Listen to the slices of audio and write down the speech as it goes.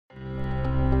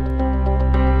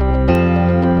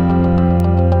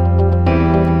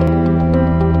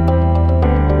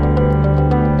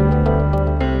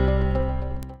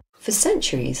For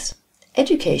centuries,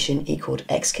 education equaled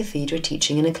ex cathedra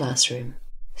teaching in a classroom.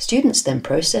 Students then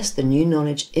processed the new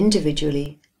knowledge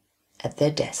individually at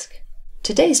their desk.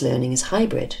 Today's learning is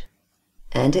hybrid,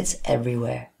 and it's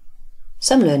everywhere.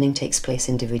 Some learning takes place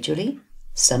individually,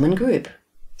 some in group.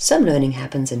 Some learning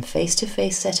happens in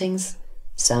face-to-face settings,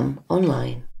 some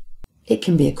online. It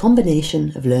can be a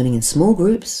combination of learning in small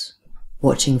groups,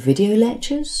 watching video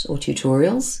lectures or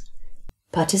tutorials,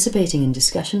 participating in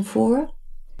discussion fora,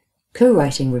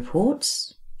 co-writing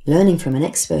reports, learning from an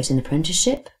expert in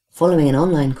apprenticeship, following an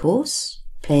online course,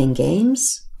 playing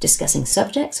games, discussing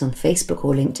subjects on Facebook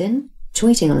or LinkedIn,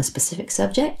 tweeting on a specific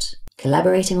subject,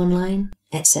 collaborating online,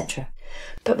 etc.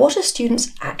 But what are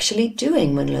students actually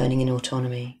doing when learning in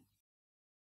autonomy?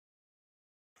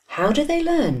 How do they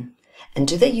learn? And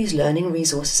do they use learning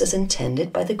resources as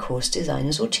intended by the course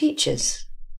designers or teachers?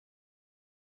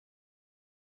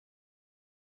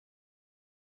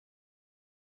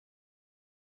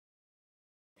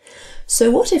 So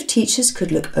what if teachers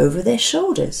could look over their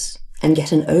shoulders and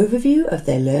get an overview of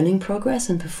their learning progress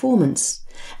and performance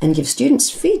and give students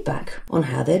feedback on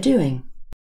how they're doing?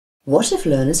 What if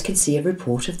learners could see a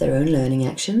report of their own learning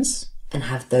actions and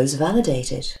have those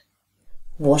validated?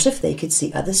 What if they could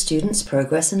see other students'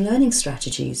 progress and learning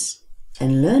strategies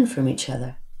and learn from each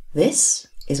other? This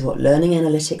is what learning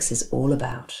analytics is all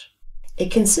about. It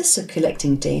consists of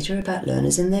collecting data about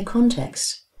learners in their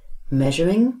context,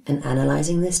 measuring and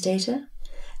analyzing this data,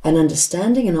 and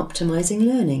understanding and optimizing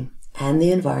learning and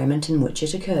the environment in which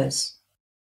it occurs.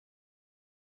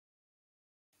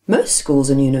 Most schools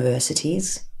and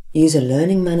universities use a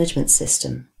learning management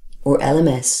system, or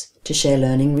LMS, to share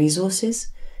learning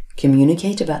resources,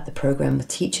 communicate about the program with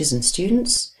teachers and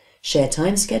students, share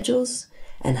time schedules,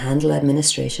 and handle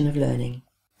administration of learning.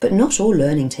 But not all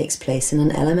learning takes place in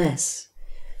an LMS.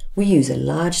 We use a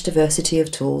large diversity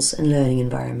of tools and learning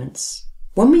environments.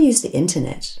 When we use the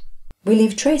internet, we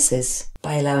leave traces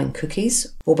by allowing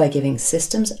cookies or by giving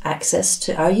systems access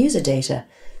to our user data,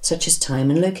 such as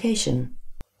time and location.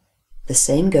 The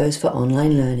same goes for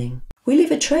online learning. We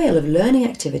leave a trail of learning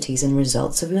activities and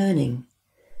results of learning.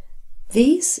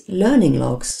 These learning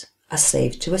logs are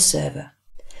saved to a server.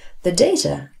 The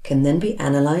data can then be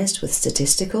analyzed with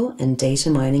statistical and data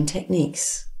mining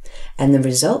techniques, and the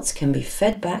results can be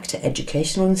fed back to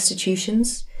educational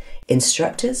institutions,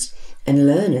 instructors, and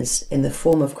learners in the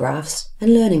form of graphs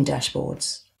and learning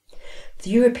dashboards. The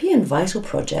European Vital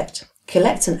Project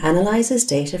collects and analyzes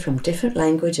data from different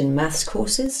language and maths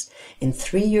courses in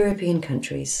 3 European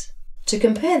countries. To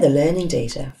compare the learning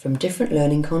data from different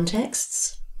learning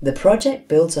contexts, the project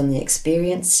builds on the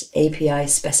xAPI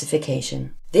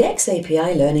specification. The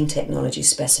xAPI learning technology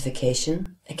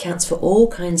specification accounts for all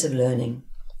kinds of learning.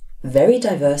 Very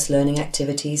diverse learning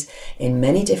activities in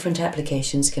many different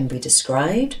applications can be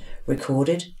described,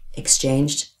 recorded,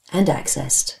 exchanged, and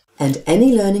accessed. And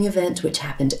any learning event which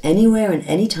happened anywhere and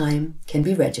any time can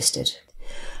be registered.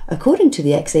 According to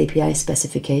the xAPI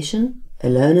specification, a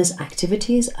learner's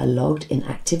activities are logged in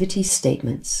activity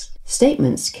statements.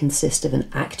 Statements consist of an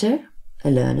actor,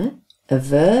 a learner, a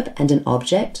verb and an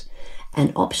object,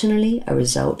 and optionally a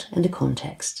result and a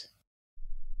context.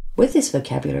 With this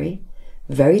vocabulary,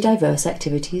 very diverse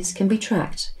activities can be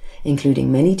tracked,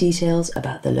 including many details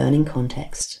about the learning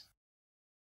context.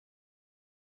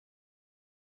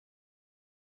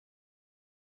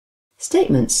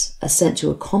 Statements are sent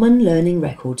to a common learning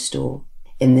record store,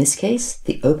 in this case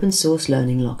the open source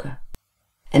learning locker.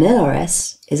 An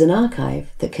LRS is an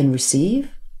archive that can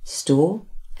receive, store,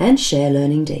 and share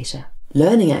learning data.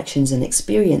 Learning actions and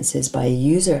experiences by a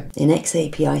user in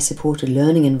xAPI supported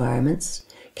learning environments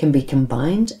can be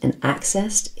combined and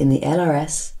accessed in the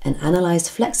LRS and analyzed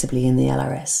flexibly in the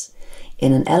LRS,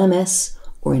 in an LMS,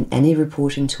 or in any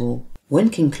reporting tool. When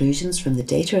conclusions from the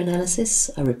data analysis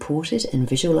are reported and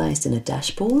visualized in a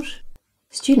dashboard,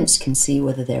 students can see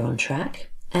whether they're on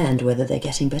track and whether they're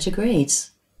getting better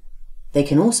grades. They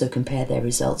can also compare their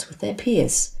results with their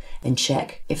peers and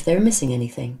check if they're missing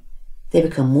anything. They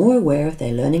become more aware of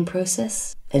their learning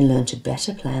process and learn to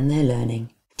better plan their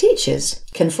learning. Teachers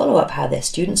can follow up how their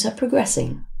students are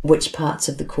progressing, which parts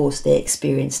of the course they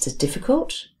experienced as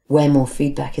difficult, where more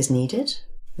feedback is needed,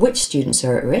 which students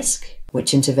are at risk,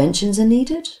 which interventions are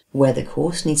needed, where the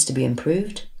course needs to be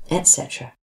improved,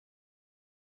 etc.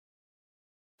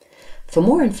 For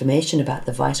more information about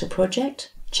the Vital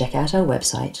Project, check out our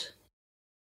website.